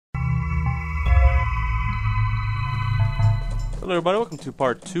Hello everybody, welcome to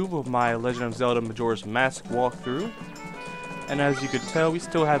part 2 of my Legend of Zelda Majora's Mask walkthrough. And as you could tell, we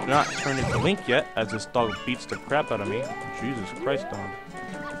still have not turned into Link yet, as this dog beats the crap out of me. Jesus Christ, dog.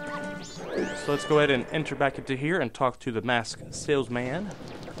 So let's go ahead and enter back into here and talk to the mask salesman.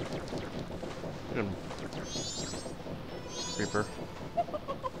 Creeper.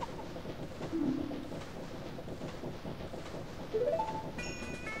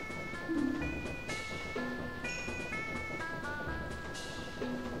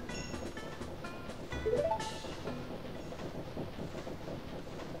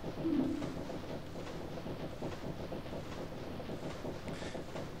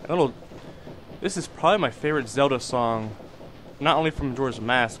 This is probably my favorite Zelda song, not only from Majora's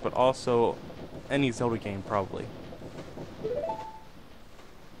Mask, but also any Zelda game, probably.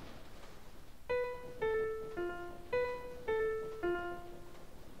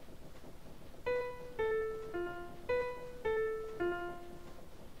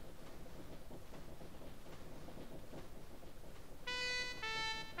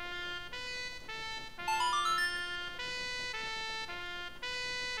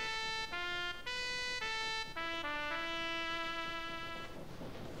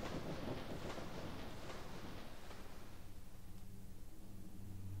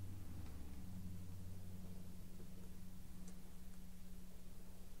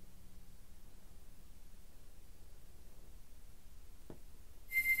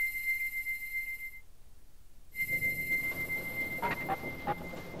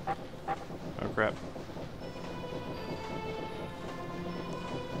 Oh crap.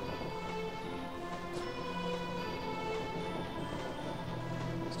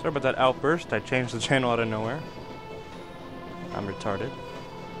 Sorry about that outburst. I changed the channel out of nowhere. I'm retarded.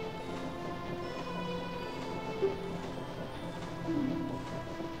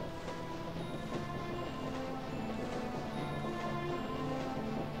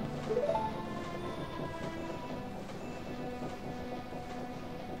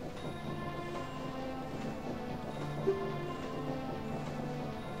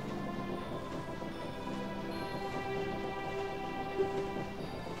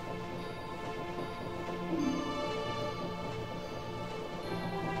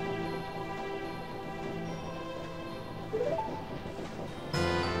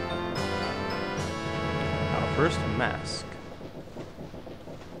 First mask.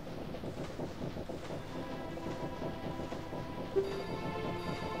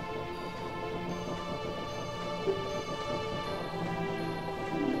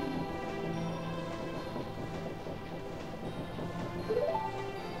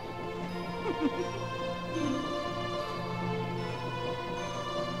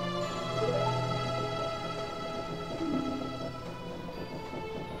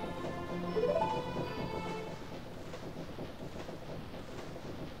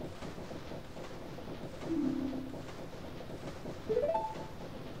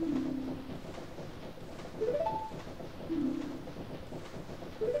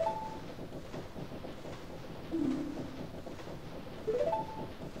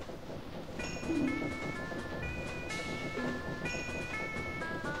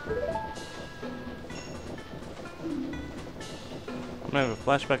 I'm gonna have a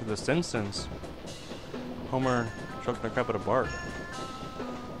flashback of The Simpsons. Homer choking the crap out of Bart.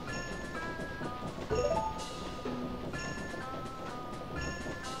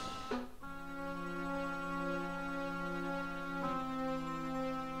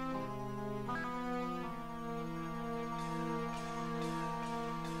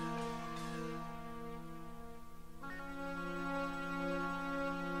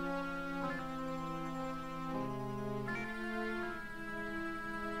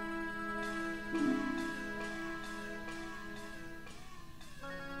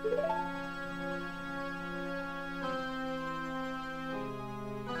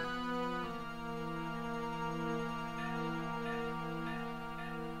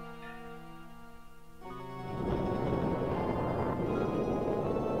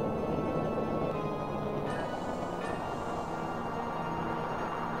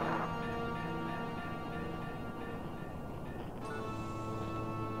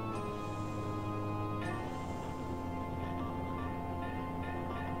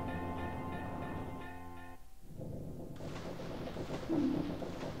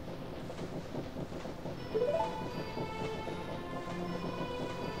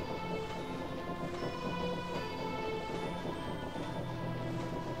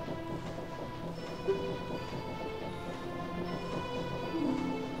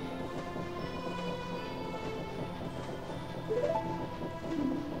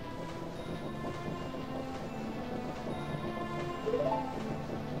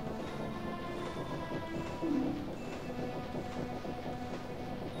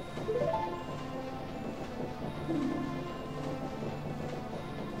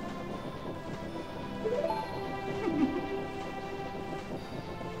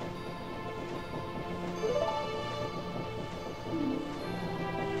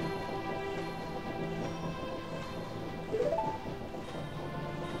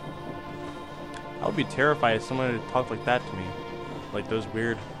 I would be terrified if someone had talked like that to me. Like those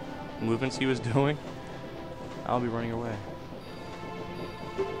weird movements he was doing. I'll be running away.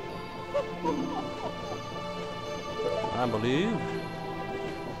 I believe.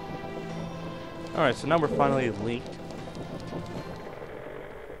 Alright, so now we're finally linked.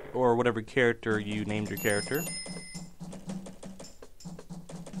 Or whatever character you named your character.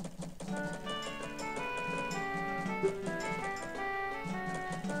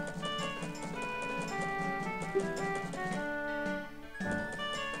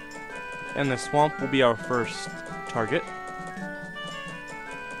 And the swamp will be our first target.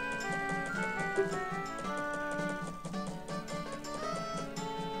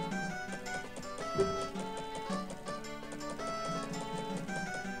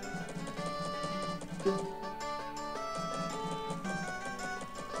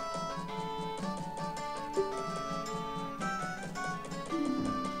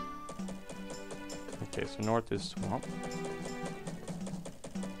 Okay, so north is swamp.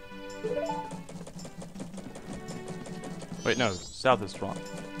 Wait, no, south is swamp.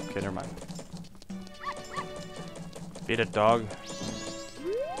 Okay, never mind. Beat it, dog.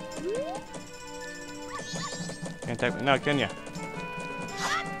 Can't attack me now, can ya?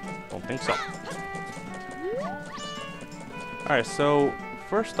 Don't think so. Alright, so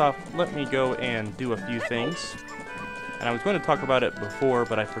first off, let me go and do a few things. And I was going to talk about it before,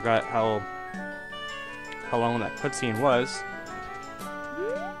 but I forgot how long that cutscene was.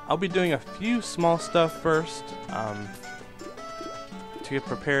 I'll be doing a few small stuff first to get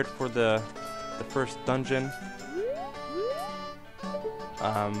prepared for the first dungeon.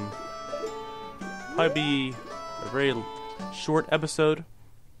 Probably be a very short episode.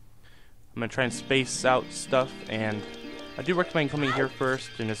 I'm gonna try and space out stuff, and I do recommend coming here first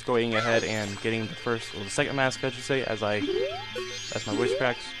and just going ahead and getting the second mask, I should say, as my voice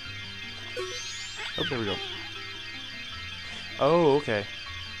cracks. Oh, there we go. Oh, okay.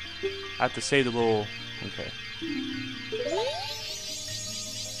 I have to save the little... Okay.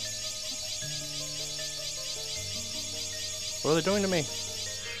 What are they doing to me?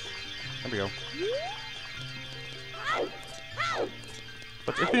 There we go.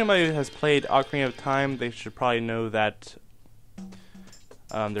 But if anybody has played Ocarina of Time, they should probably know that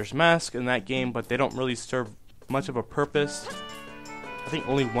there's masks in that game, but they don't really serve much of a purpose. I think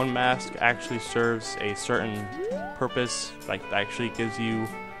only one mask actually serves a certain purpose, like actually gives you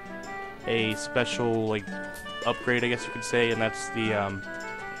a special like upgrade, I guess you could say, and that's the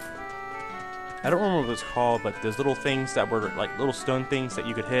I don't remember what it's called, but there's little things that were like little stone things that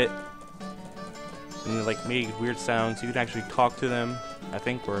you could hit, and they like made weird sounds. You could actually talk to them, I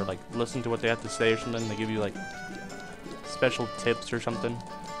think, or like listen to what they have to say or something. They give you like special tips or something.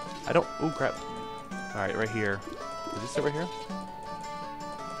 I don't. Oh crap! All right, right here. Is this it right here?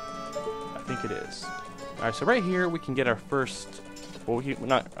 I think it is. All right, so right here we can get our first. Well,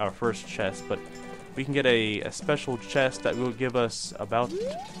 not our first chest, but we can get a special chest that will give us about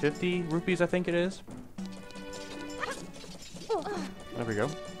 50 rupees, I think it is. There we go.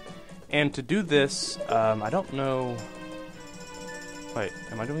 And to do this, I don't know... Wait,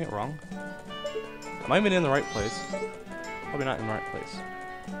 am I doing it wrong? Am I even in the right place? Probably not in the right place.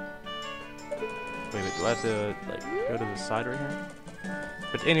 Wait, do I have to like go to the side right here?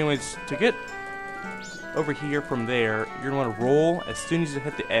 But anyways, to get over here from there, you're gonna want to roll as soon as you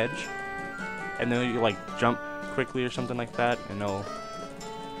hit the edge, and then you like jump quickly or something like that, and it'll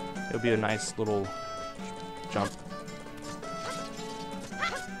be a nice little jump,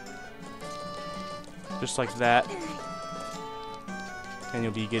 just like that, and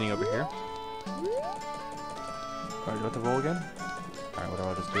you'll be getting over here. Alright, do I have to roll again? Alright, whatever,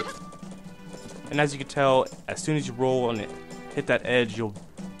 I'll just do it. And as you can tell, as soon as you roll and hit that edge, you'll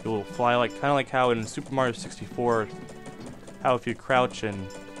fly, like kind of like how in Super Mario 64, how if you crouch and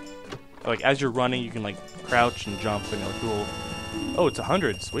like as you're running, you can like crouch and jump, and it'll cool. Oh, it's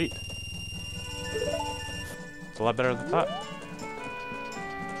 100, sweet. It's a lot better than I thought.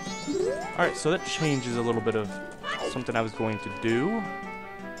 All right, so that changes a little bit of something I was going to do.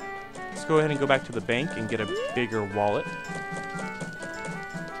 Let's go ahead and go back to the bank and get a bigger wallet.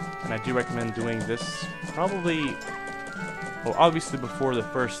 And I do recommend doing this probably. Well, obviously before the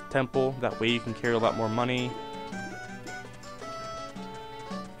first temple, that way you can carry a lot more money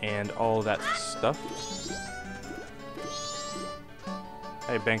and all that stuff.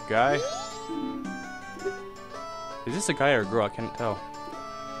 Hey, bank guy. Is this a guy or a girl? I can't tell.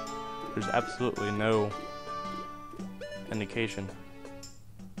 There's absolutely no indication.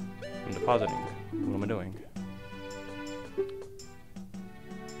 I'm depositing. What am I doing?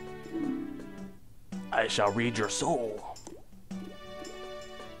 I shall read your soul.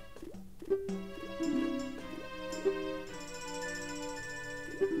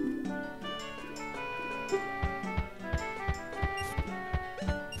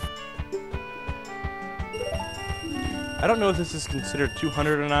 I don't know if this is considered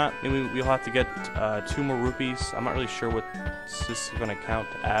 200 or not. Maybe we'll have to get 2 more rupees. I'm not really sure what this is going to count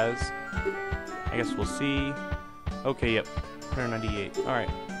as. I guess we'll see. Okay, yep. 198.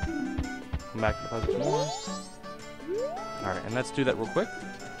 Alright. Come back and deposit some more. Alright, and let's do that real quick.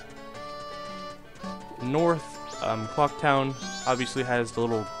 North, Clocktown obviously has the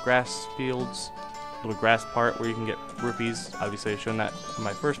little grass fields, little grass part where you can get rupees. Obviously I've shown that in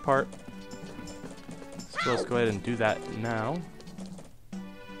my first part. So let's go ahead and do that now.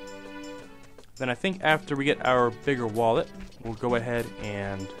 Then I think after we get our bigger wallet, we'll go ahead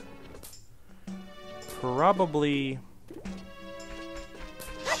and probably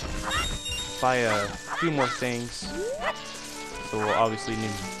buy a few more things. So we'll obviously need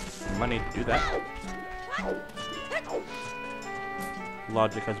money to do that.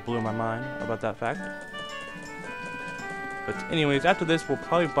 Logic has blew my mind about that fact. But anyways, after this we'll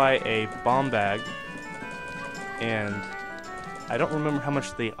probably buy a bomb bag. And I don't remember how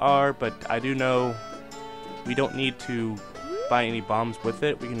much they are, but I do know we don't need to buy any bombs with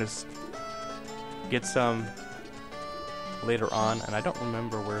it. We can just get some later on, and I don't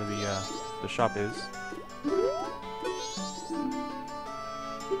remember where the shop is.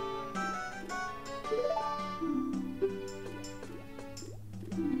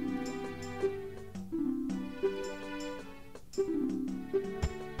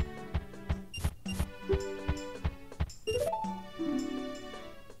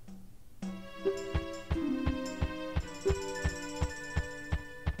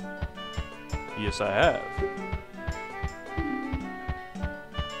 Yes, I have.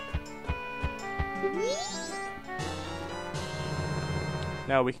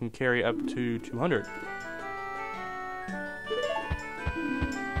 Now we can carry up to 200.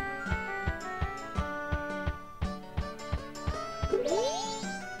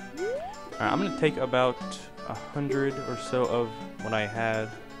 Alright, I'm gonna take about 100 or so of what I had.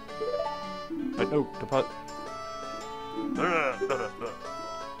 But no, deposit.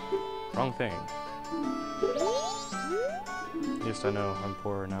 Wrong thing. Yes, I know, I'm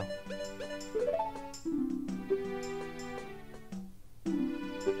poorer now.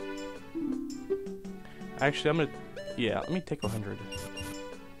 Actually, I'm gonna... yeah, let me take 100.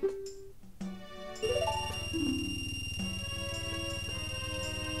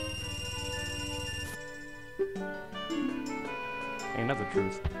 Ain't that the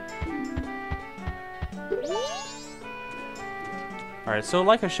truth? Alright, so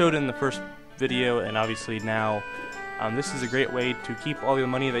like I showed in the first video, and obviously now, this is a great way to keep all the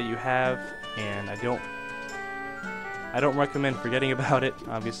money that you have, and I don't recommend forgetting about it.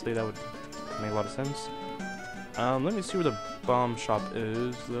 Obviously, that would make a lot of sense. Let me see where the bomb shop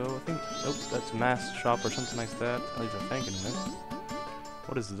is, though. I think, nope, that's Mass Shop or something like that. At least I think in a minute.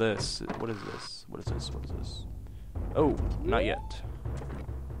 What is this? What is this? What is this? What is this? Oh, not yet.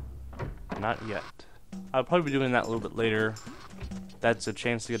 Not yet. I'll probably be doing that a little bit later. That's a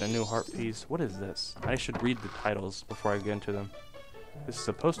chance to get a new heart piece. What is this? I should read the titles before I get into them. This is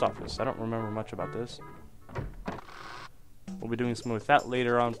a post office. I don't remember much about this. We'll be doing some with that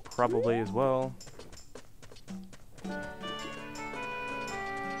later on, probably as well.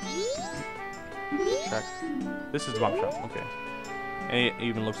 Check. This is the bomb shop. Okay. And it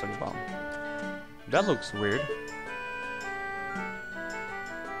even looks like a bomb. That looks weird.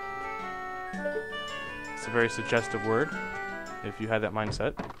 It's a very suggestive word, if you had that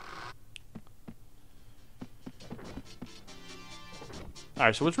mindset.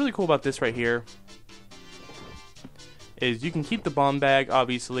 Alright, so what's really cool about this right here is you can keep the bomb bag,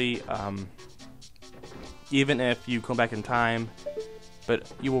 obviously, even if you come back in time,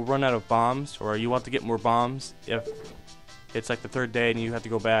 but you will run out of bombs, or you want to get more bombs if it's like the third day and you have to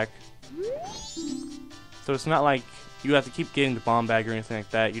go back. So it's not like you have to keep getting the bomb bag or anything like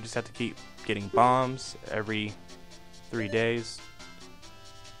that. You just have to keep getting bombs every 3 days.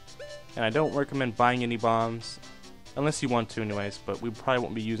 And I don't recommend buying any bombs unless you want to anyways, but we probably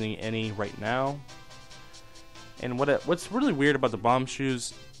won't be using any right now. And what's really weird about the bomb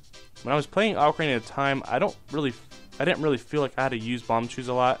shoes, when I was playing Ocarina of Time, I didn't really feel like I had to use bomb shoes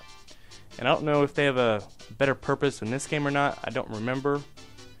a lot. And I don't know if they have a better purpose in this game or not. I don't remember.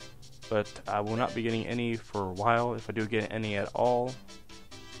 But I will not be getting any for a while, if I do get any at all.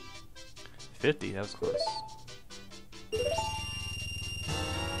 50, that was close.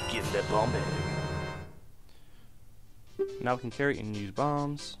 Get that bomb bag. Now we can carry and use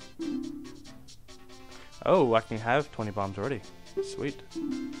bombs. Oh, I can have 20 bombs already. Sweet.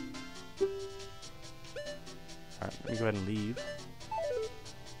 Alright, let me go ahead and leave.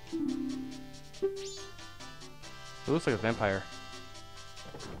 It looks like a vampire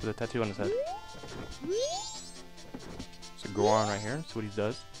with a tattoo on his head. go on right here. See what he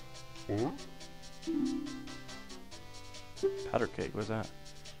does. Powder cake. What's that?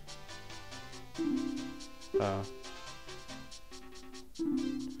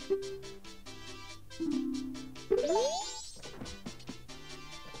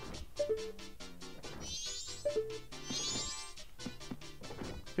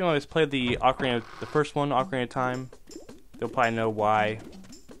 If you always played the Ocarina, the first one, Ocarina of Time, they'll probably know why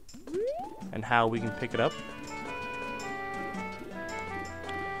and how we can pick it up.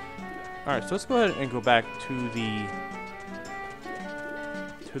 Alright, so let's go ahead and go back to the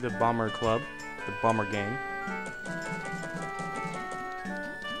Bomber Club, the Bomber game.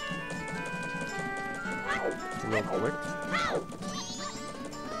 Real quick.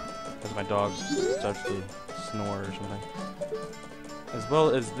 As my dog starts to snore or something. As well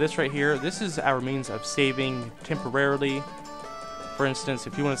as this right here. This is our means of saving temporarily. For instance,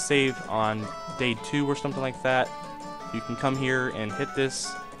 if you want to save on day 2 or something like that, you can come here and hit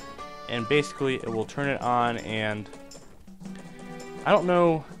this, and basically it will turn it on. And I don't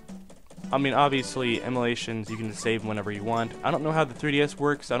know, I mean, obviously emulations you can just save whenever you want. I don't know how the 3DS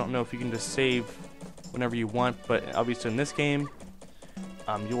works. I don't know if you can just save whenever you want, but obviously in this game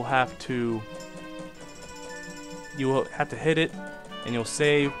you'll have to hit it and you'll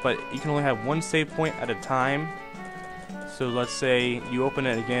save, but you can only have one save point at a time. So let's say you open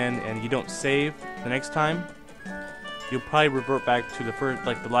it again and you don't save the next time, you'll probably revert back to the first,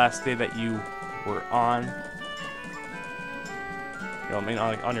 like the last day that you were on. You know what I mean,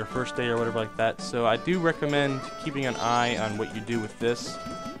 on your first day or whatever like that. So I do recommend keeping an eye on what you do with this,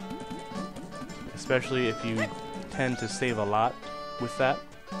 especially if you tend to save a lot with that.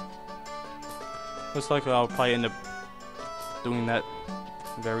 Most likely I'll probably end up doing that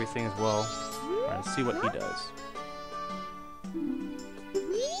with everything as well. Alright, let's see what he does.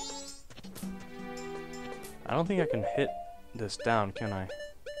 I don't think I can hit this down, can I?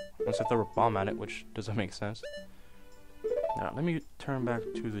 Unless I throw a bomb at it, which doesn't make sense. Now, let me turn back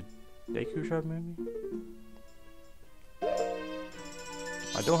to the Deku shop, maybe?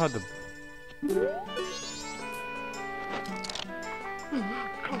 I don't have the...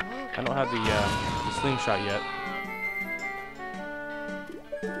 I don't have the slingshot yet.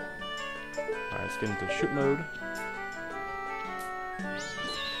 Alright, let's get into shoot mode.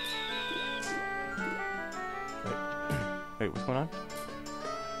 Wait, what's going on?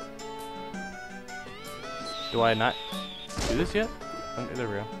 Do I not do this yet? Okay, there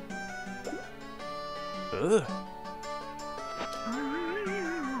we go. Ugh.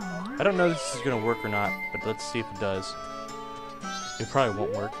 I don't know if this is gonna work or not, but let's see if it does. It probably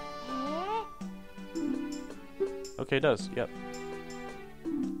won't work. Okay, it does. Yep.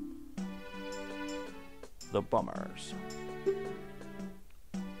 The Bombers.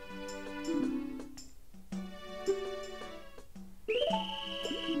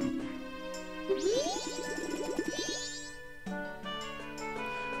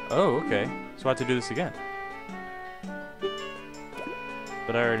 Oh, okay. So I have to do this again.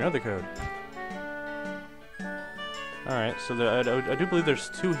 But I already know the code. Alright, so I do believe there's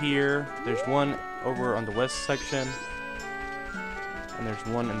 2 here. There's one over on the west section. And there's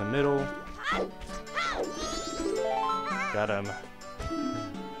one in the middle. Got him.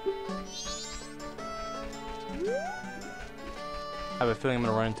 I have a feeling I'm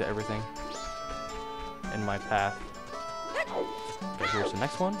gonna run into everything in my path. Okay, here's the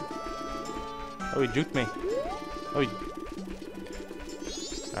next one. Oh, he juked me. Oh,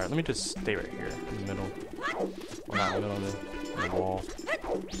 alright, let me just stay right here in the middle. Well, not in the middle of the wall.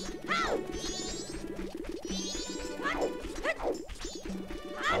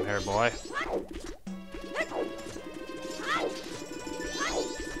 Come here, boy.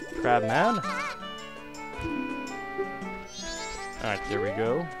 Crab man. Alright, there we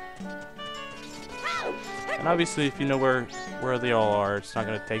go. And obviously, if you know where they all are, it's not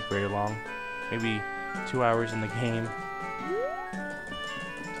going to take very long. Maybe 2 hours in the game.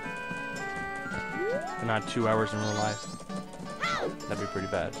 And not 2 hours in real life. That'd be pretty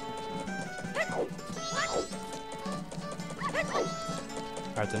bad.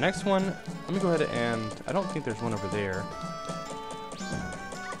 Alright, the next one, let me go ahead and... I don't think there's one over there.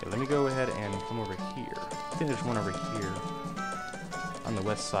 Okay, let me go ahead and come over here. I think there's one over here. On the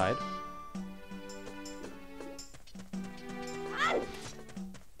west side.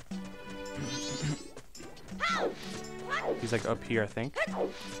 He's like up here, I think.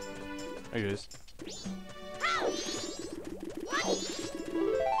 There he is.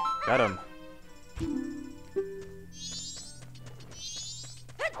 Got him.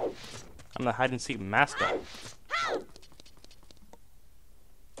 I'm the hide and seek master.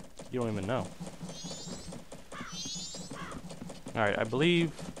 You don't even know. Alright, I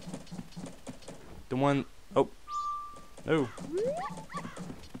believe the one... Oh. No.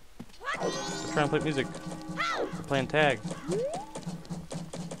 I'm trying to play music. We're playing tag.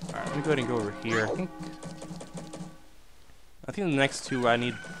 Alright, let me go ahead and go over here. I think the next two I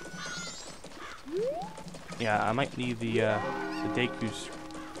need... Yeah, I might need the Deku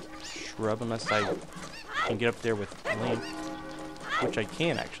shrub unless I can get up there with Link. Which I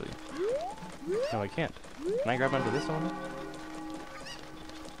can, actually. No, I can't. Can I grab onto this one?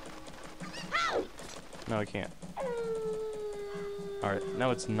 No, I can't. Alright,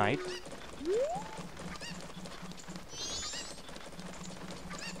 now it's night.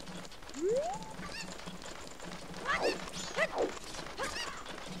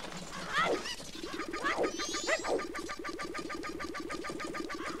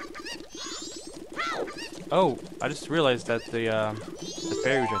 Oh, I just realized that the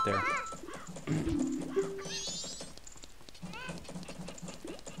fairy's right there.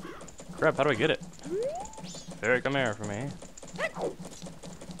 Crap, how do I get it? Fairy, come here for me.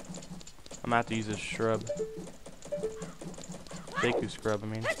 I'm gonna have to use this shrub. Deku scrub, I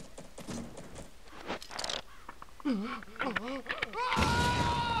mean.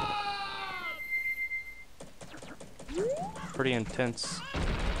 Pretty intense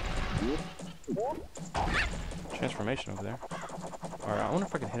transformation over there. Alright, I wonder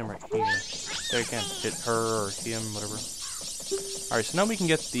if I can hit him right here. There you can. Hit her or him, whatever. Alright, so now we can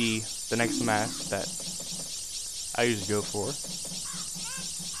get the next mask that I usually go for.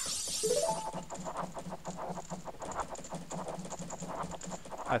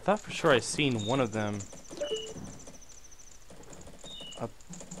 I thought for sure I seen one of them up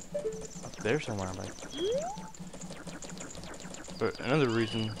there somewhere, but another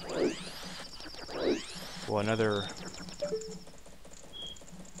reason. Well, another.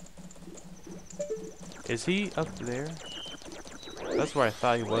 Is he up there? That's where I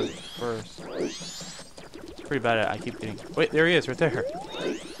thought he was first. It's pretty bad. I keep getting. Wait, there he is, right there.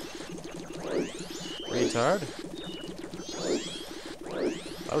 Retard.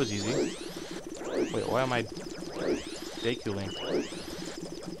 That was easy. Wait, why am I Deku-ing?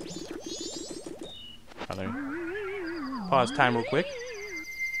 Oh, there. Pause time real quick.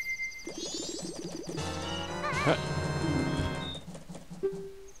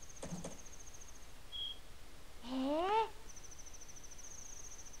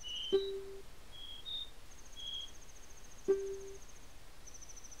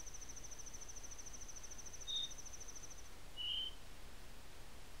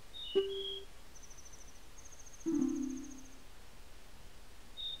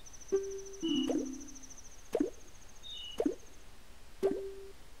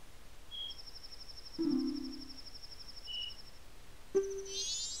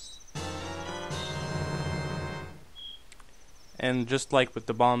 And just like with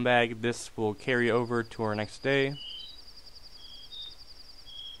the bomb bag, this will carry over to our next day.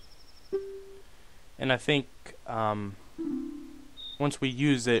 And I think once we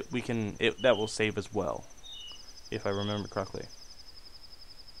use it, that will save as well, if I remember correctly.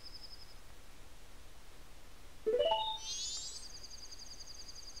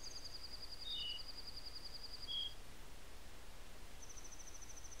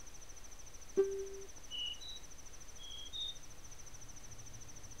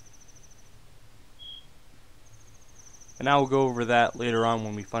 And I will go over that later on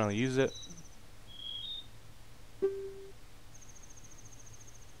when we finally use it.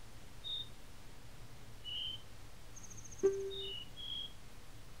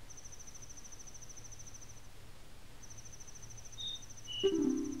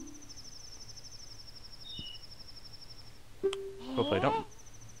 Hopefully I don't.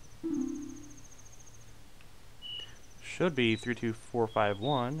 Should be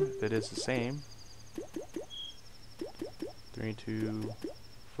 32451 if it is the same.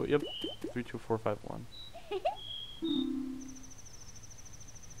 yep, 32451.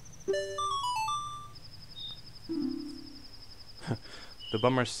 The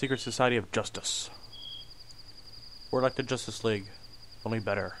Bummer Secret Society of Justice. Or like the Justice League, only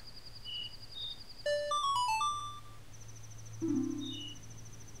better.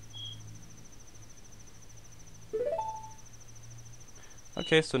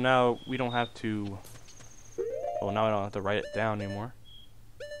 Okay, so now we don't have to. Well, now I don't have to write it down anymore.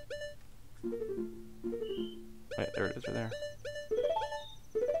 Wait, there it is, right there.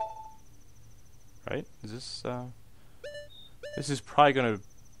 Right? Is this, this is probably gonna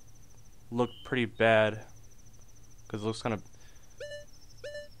look pretty bad. Because it looks kind of.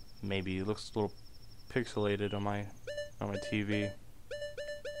 Maybe it looks a little pixelated on my TV.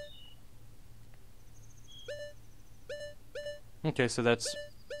 Okay, so that's...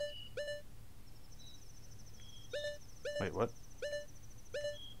 Wait, what?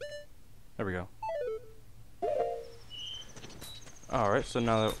 There we go. Alright, so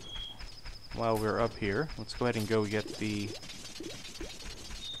now that while we're up here, let's go ahead and go get the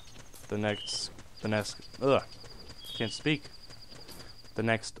next, ugh, can't speak. The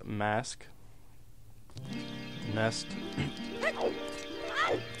next mask. Nest.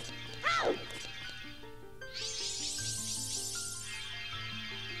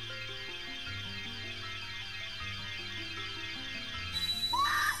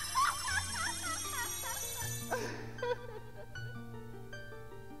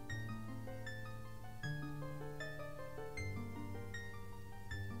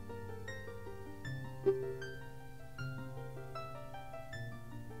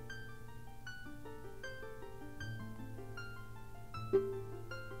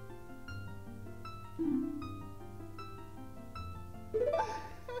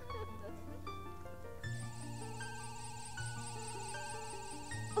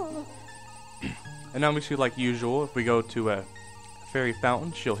 And obviously, like usual, if we go to a fairy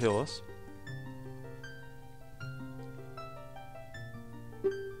fountain, she'll heal us.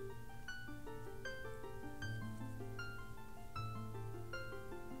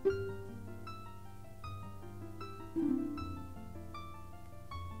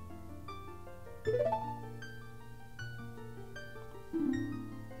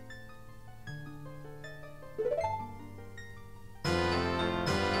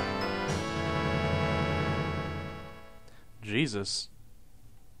 Jesus.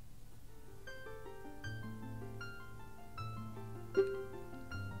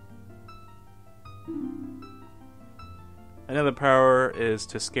 Another power is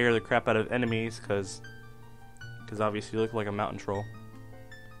to scare the crap out of enemies, because obviously you look like a mountain troll.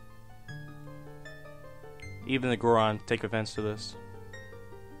 Even the Goron take offense to this.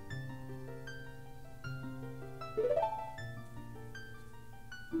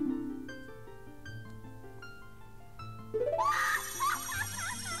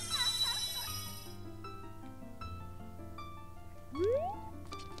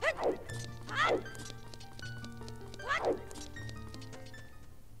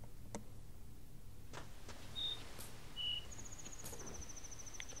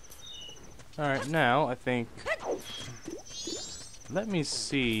 Alright, now I think... Let me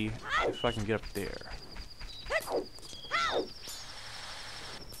see if I can get up there.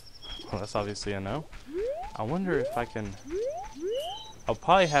 Well, that's obviously a no. I wonder if I can... I'll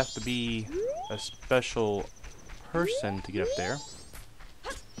probably have to be a special person to get up there.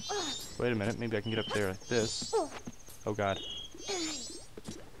 Wait a minute, maybe I can get up there like this. Oh god.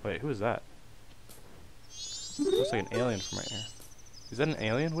 Wait, who is that? Looks like an alien from right here. Is that an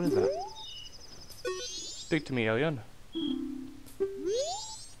alien? What is that? Speak to me, alien. He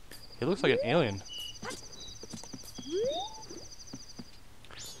looks like an alien.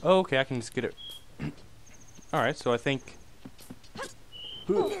 Oh, okay, I can just get it. Alright, so I think...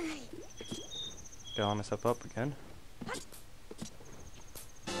 Gotta line myself up again.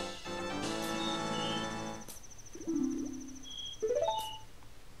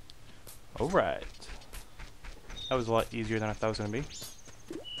 Alright. That was a lot easier than I thought it was going to be.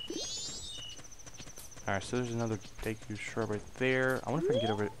 Alright, so there's another Deku shrub right there. I wonder if I can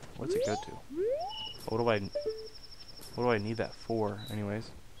get over it. What's it go to? What do I need that for,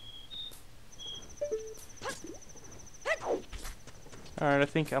 anyways? Alright, I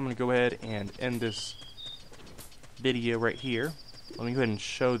think I'm going to go ahead and end this video right here. Let me go ahead and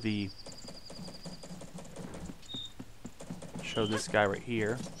show this guy right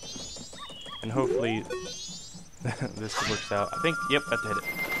here. And hopefully this works out. I think, yep, I have to hit it.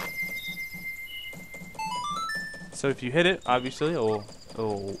 So if you hit it, obviously it'll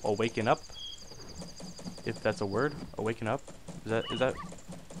awaken up. If that's a word, awaken up. Is that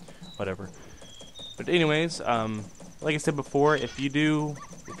whatever. But anyways, like I said before, if you're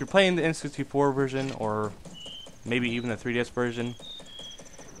playing the N64 version or maybe even the 3DS version,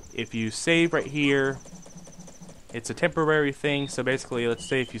 if you save right here, it's a temporary thing. So basically, let's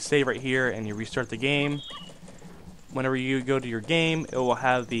say if you save right here and you restart the game, whenever you go to your game, it will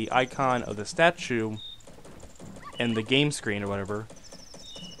have the icon of the statue and the game screen or whatever.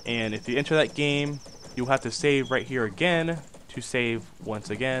 And if you enter that game, you'll have to save right here again to save once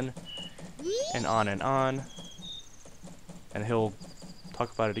again, and on and on. And he'll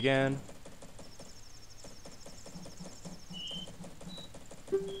talk about it again.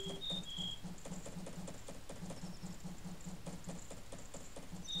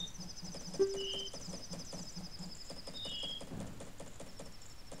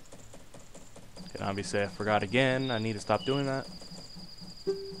 And obviously I forgot again. I need to stop doing that.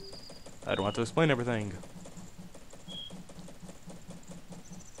 I don't have to explain everything.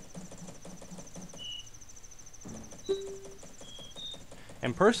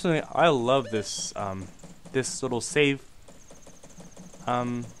 And personally, I love this this little save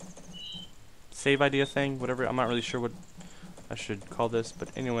idea thing, whatever. I'm not really sure what I should call this, but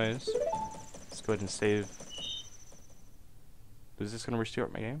anyways, let's go ahead and save. Is this gonna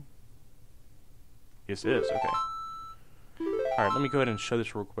restart my game? Yes, it is. Okay. All right, let me go ahead and show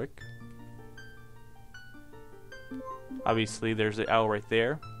this real quick. Obviously, there's the owl right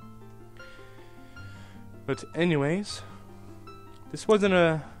there. But anyways, this wasn't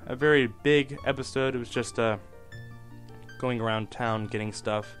a very big episode. It was just going around town getting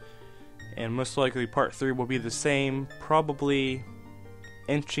stuff. And most likely part 3 will be the same. Probably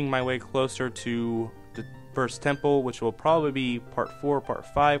inching my way closer to the first temple, which will probably be part 4, part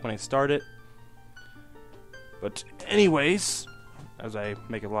 5 when I start it. But anyways, as I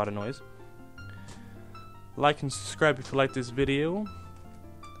make a lot of noise, like and subscribe if you like this video.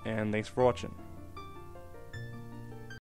 And thanks for watching.